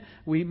and then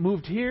we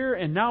moved here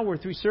and now we're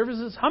 3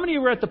 services. How many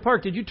were at the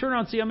park? Did you turn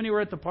around and see how many were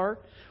at the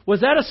park?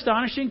 Was that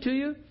astonishing to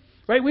you?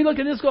 Right? We look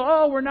at this and go,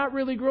 oh, we're not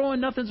really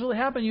growing. Nothing's really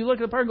happening. You look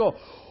at the park and go,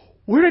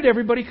 where did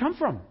everybody come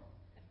from?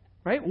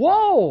 Right?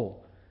 Whoa!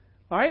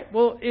 All right?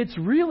 Well, it's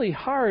really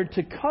hard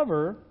to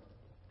cover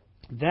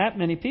that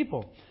many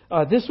people.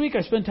 This week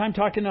I spent time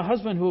talking to a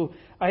husband who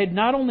I had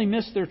not only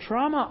missed their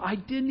trauma, I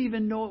didn't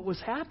even know it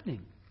was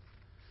happening.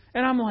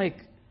 And I'm like,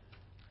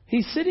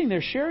 he's sitting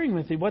there sharing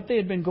with me what they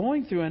had been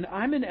going through, and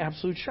I'm in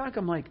absolute shock.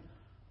 I'm like,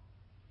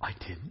 I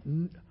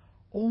didn't.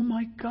 Oh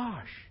my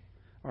gosh.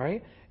 All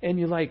right? And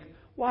you're like,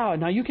 wow.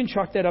 Now you can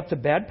chalk that up to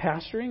bad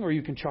pastoring, or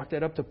you can chalk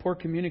that up to poor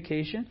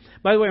communication.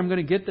 By the way, I'm going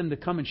to get them to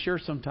come and share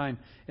sometime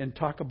and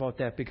talk about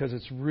that because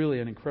it's really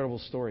an incredible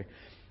story.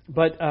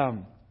 But,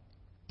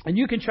 and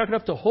you can chalk it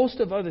up to a host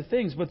of other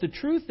things. But the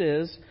truth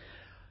is,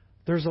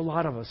 there's a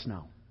lot of us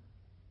now.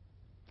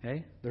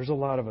 Okay? There's a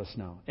lot of us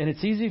now. And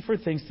it's easy for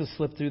things to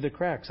slip through the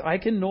cracks. I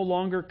can no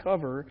longer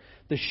cover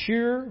the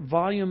sheer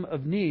volume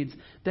of needs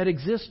that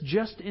exist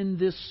just in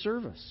this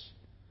service,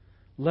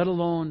 let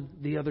alone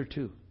the other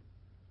two.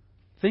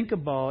 Think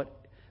about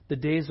the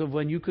days of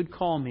when you could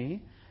call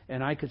me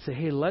and I could say,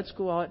 hey, let's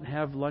go out and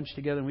have lunch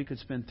together, and we could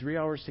spend 3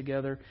 hours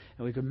together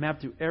and we could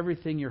map through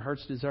everything your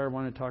heart's desire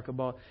want to talk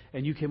about,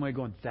 and you came away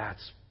going,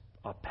 that's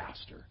a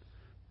pastor.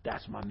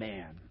 That's my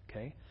man.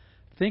 Okay?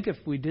 Think if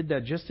we did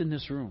that just in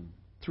this room,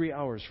 3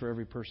 hours for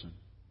every person.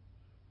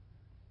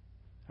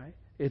 Right?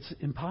 It's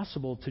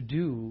impossible to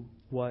do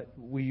what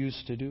we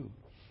used to do.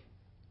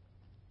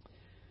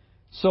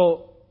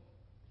 So,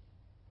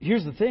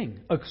 here's the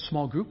thing. A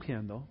small group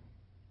can, though.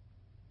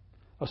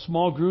 A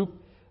small group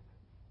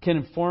can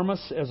inform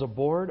us as a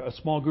board. A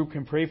small group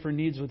can pray for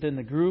needs within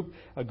the group.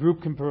 A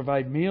group can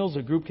provide meals.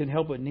 A group can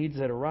help with needs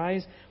that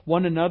arise.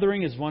 One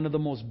anothering is one of the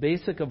most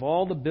basic of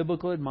all the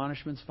biblical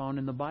admonishments found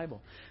in the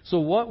Bible. So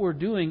what we're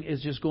doing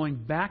is just going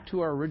back to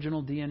our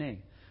original DNA.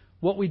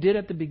 What we did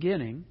at the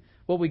beginning,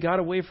 what we got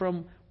away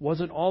from,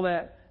 wasn't all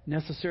that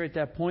necessary at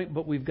that point,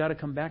 but we've got to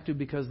come back to,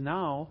 because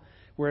now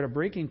we're at a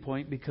breaking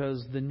point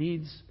because the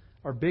needs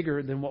are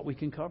bigger than what we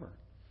can cover.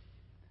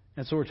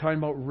 And so we're talking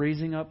about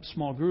raising up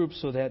small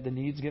groups so that the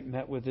needs get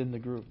met within the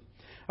group.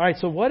 All right,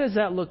 so what does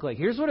that look like?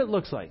 Here's what it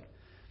looks like.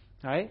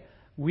 All right,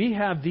 we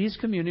have these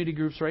community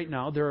groups right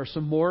now. There are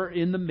some more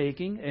in the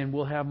making, and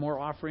we'll have more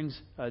offerings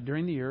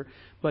during the year.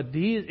 But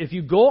these, if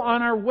you go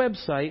on our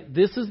website,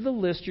 this is the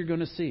list you're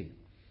going to see.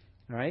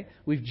 All right,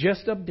 we've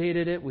just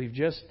updated it. We've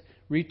just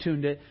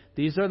retuned it.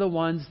 These are the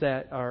ones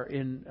that are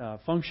in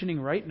functioning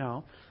right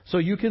now. So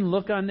you can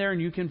look on there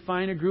and you can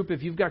find a group.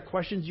 If you've got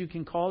questions, you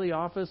can call the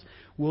office.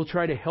 We'll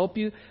try to help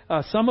you.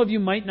 Some of you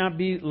might not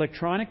be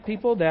electronic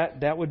people.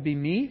 That would be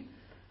me.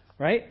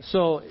 Right?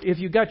 So if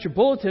you got your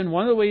bulletin,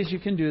 one of the ways you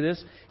can do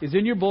this is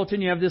in your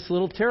bulletin you have this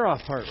little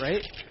tear-off part,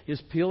 right?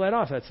 Just peel that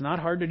off. That's not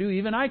hard to do.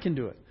 Even I can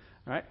do it.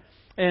 Right?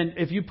 And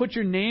if you put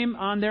your name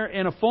on there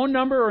and a phone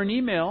number or an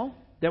email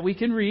that we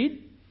can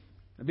read,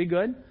 that'd be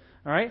good.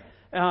 All right?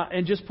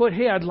 And just put,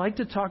 hey, I'd like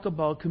to talk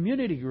about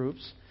community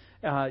groups.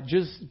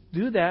 Just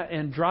do that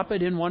and drop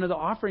it in one of the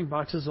offering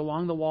boxes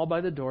along the wall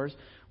by the doors.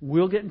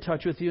 We'll get in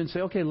touch with you and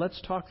say, okay,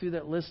 let's talk through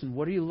that list. And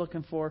what are you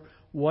looking for?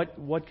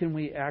 What can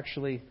we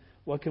actually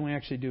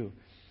do?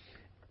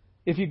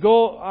 If you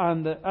go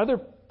on the other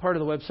part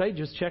of the website,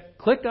 just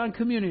click on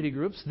community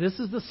groups. This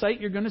is the site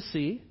you're going to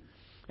see.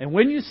 And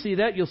when you see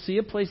that, you'll see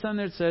a place on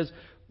there that says,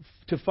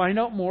 to find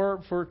out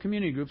more for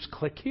community groups,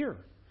 click here.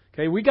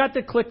 Okay, we got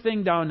the click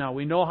thing down now.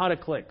 We know how to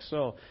click.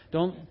 So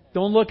don't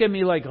look at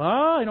me like,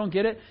 I don't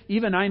get it.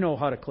 Even I know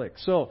how to click.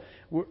 So,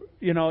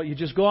 you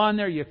just go on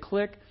there, you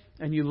click,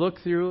 and you look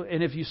through.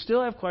 And if you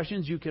still have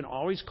questions, you can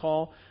always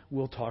call.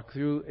 We'll talk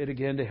through it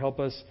again to help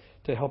us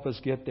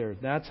get there.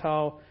 That's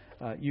how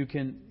you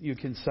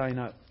can sign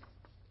up.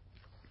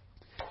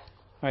 All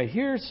right,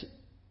 here's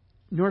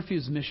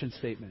Northview's mission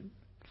statement.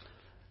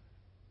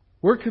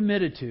 We're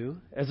committed to,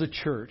 as a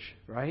church,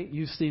 right?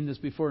 You've seen this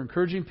before,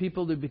 encouraging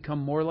people to become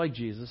more like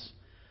Jesus.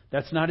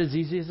 That's not as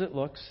easy as it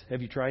looks.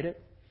 Have you tried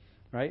it?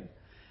 Right?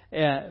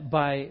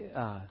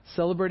 By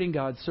celebrating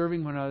God,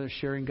 serving one another,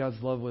 sharing God's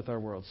love with our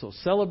world. So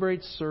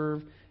celebrate,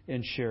 serve,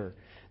 and share.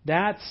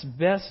 That's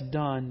best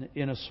done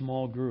in a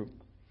small group.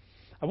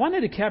 I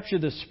wanted to capture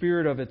the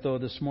spirit of it, though,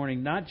 this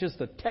morning. Not just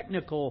the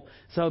technical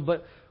side,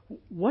 but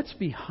what's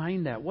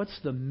behind that? What's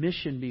the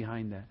mission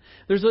behind that?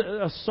 There's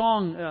a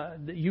song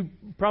that you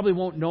probably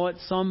won't know it.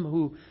 Some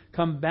who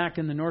come back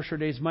in the North Shore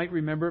days might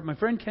remember it. My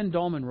friend Ken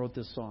Dahlman wrote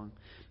this song.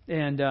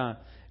 And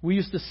we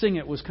used to sing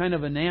it. It was kind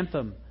of an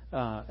anthem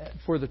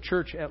for the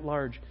church at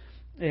large.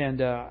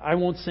 And I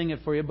won't sing it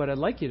for you, but I'd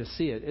like you to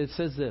see it. It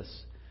says this: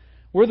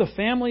 we're the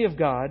family of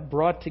God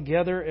brought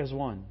together as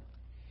one.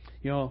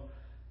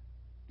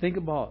 Think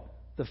about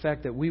the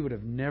fact that we would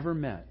have never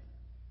met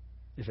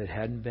if it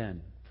hadn't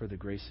been for the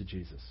grace of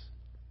Jesus.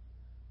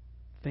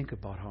 Think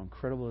about how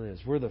incredible it is.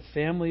 We're the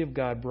family of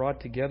God brought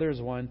together as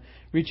one,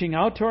 reaching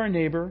out to our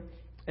neighbor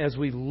as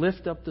we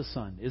lift up the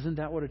Son. Isn't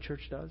that what a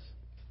church does?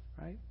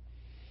 Right?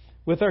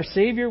 With our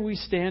Savior we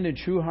stand in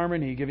true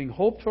harmony, giving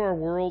hope to our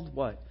world,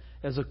 what?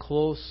 As a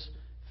close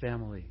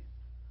family.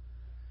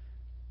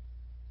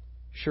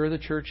 Sure, the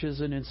church is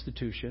an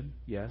institution.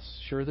 Yes.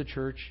 Sure, the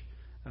church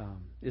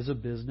is a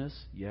business.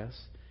 Yes.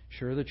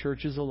 Sure, the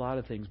church is a lot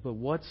of things. But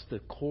what's the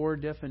core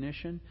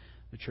definition?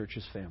 The church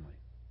is family.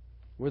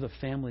 We're the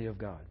family of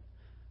God.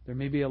 There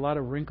may be a lot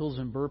of wrinkles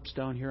and burps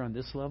down here on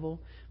this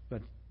level,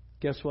 but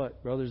guess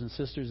what, brothers and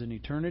sisters, in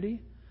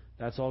eternity,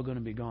 that's all going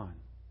to be gone.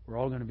 We're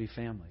all going to be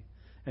family.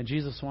 And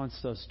Jesus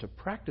wants us to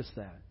practice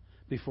that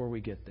before we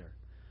get there.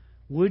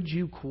 Would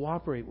you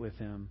cooperate with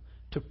Him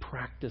to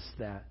practice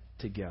that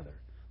together?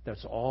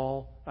 That's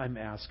all I'm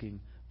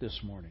asking this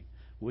morning.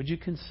 Would you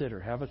consider,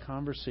 have a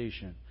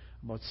conversation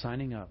about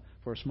signing up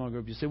for a small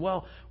group? You say,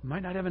 well, we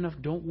might not have enough.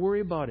 Don't worry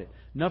about it.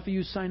 Enough of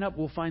you sign up,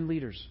 we'll find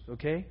leaders,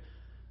 okay?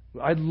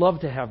 I'd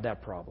love to have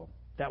that problem.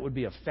 That would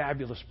be a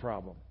fabulous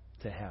problem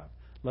to have.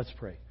 Let's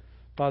pray.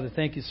 Father,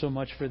 thank you so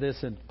much for this.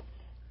 And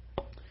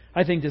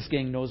I think this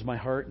gang knows my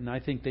heart, and I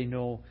think they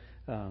know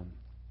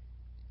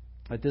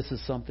that this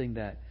is something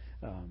that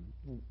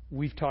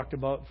we've talked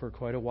about for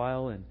quite a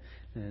while, and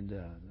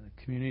the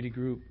community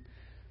group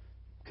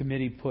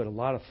committee put a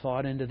lot of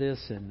thought into this,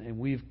 and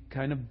we've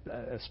kind of,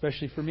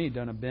 especially for me,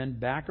 done a bend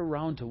back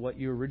around to what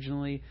you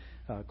originally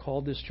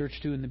called this church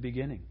to in the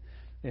beginning.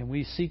 And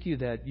we seek you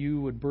that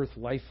you would birth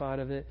life out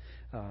of it.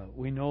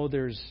 We know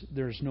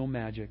there's no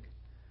magic.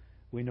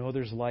 We know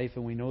there's life,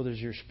 and we know there's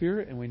your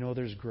Spirit, and we know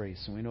there's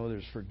grace, and we know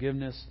there's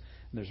forgiveness,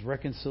 and there's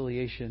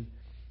reconciliation,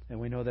 and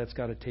we know that's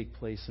got to take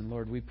place. And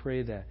Lord, we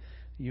pray that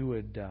you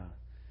would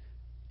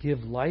give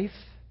life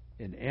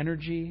and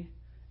energy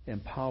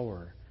and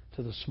power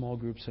to the small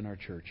groups in our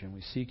church. And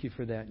we seek you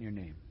for that in your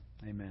name.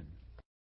 Amen.